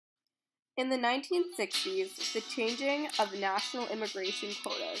In the 1960s, the changing of national immigration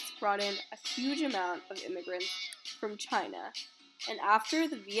quotas brought in a huge amount of immigrants from China, and after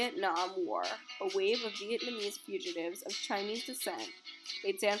the Vietnam War, a wave of Vietnamese fugitives of Chinese descent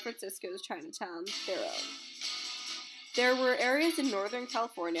made San Francisco's Chinatown their own. There were areas in Northern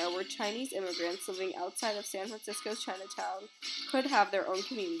California where Chinese immigrants living outside of San Francisco's Chinatown could have their own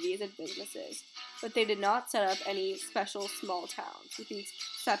communities and businesses, but they did not set up any special small towns, with the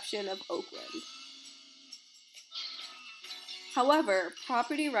exception of Oakland. However,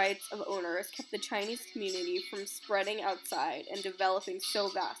 property rights of owners kept the Chinese community from spreading outside and developing so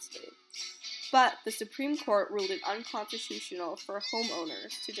vastly. But the Supreme Court ruled it unconstitutional for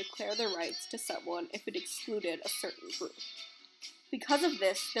homeowners to declare their rights to someone if it excluded a certain group. Because of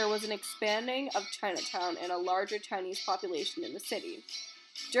this, there was an expanding of Chinatown and a larger Chinese population in the city.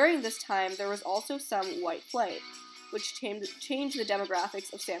 During this time, there was also some white flight, which changed the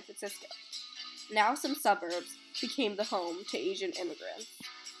demographics of San Francisco. Now some suburbs became the home to Asian immigrants.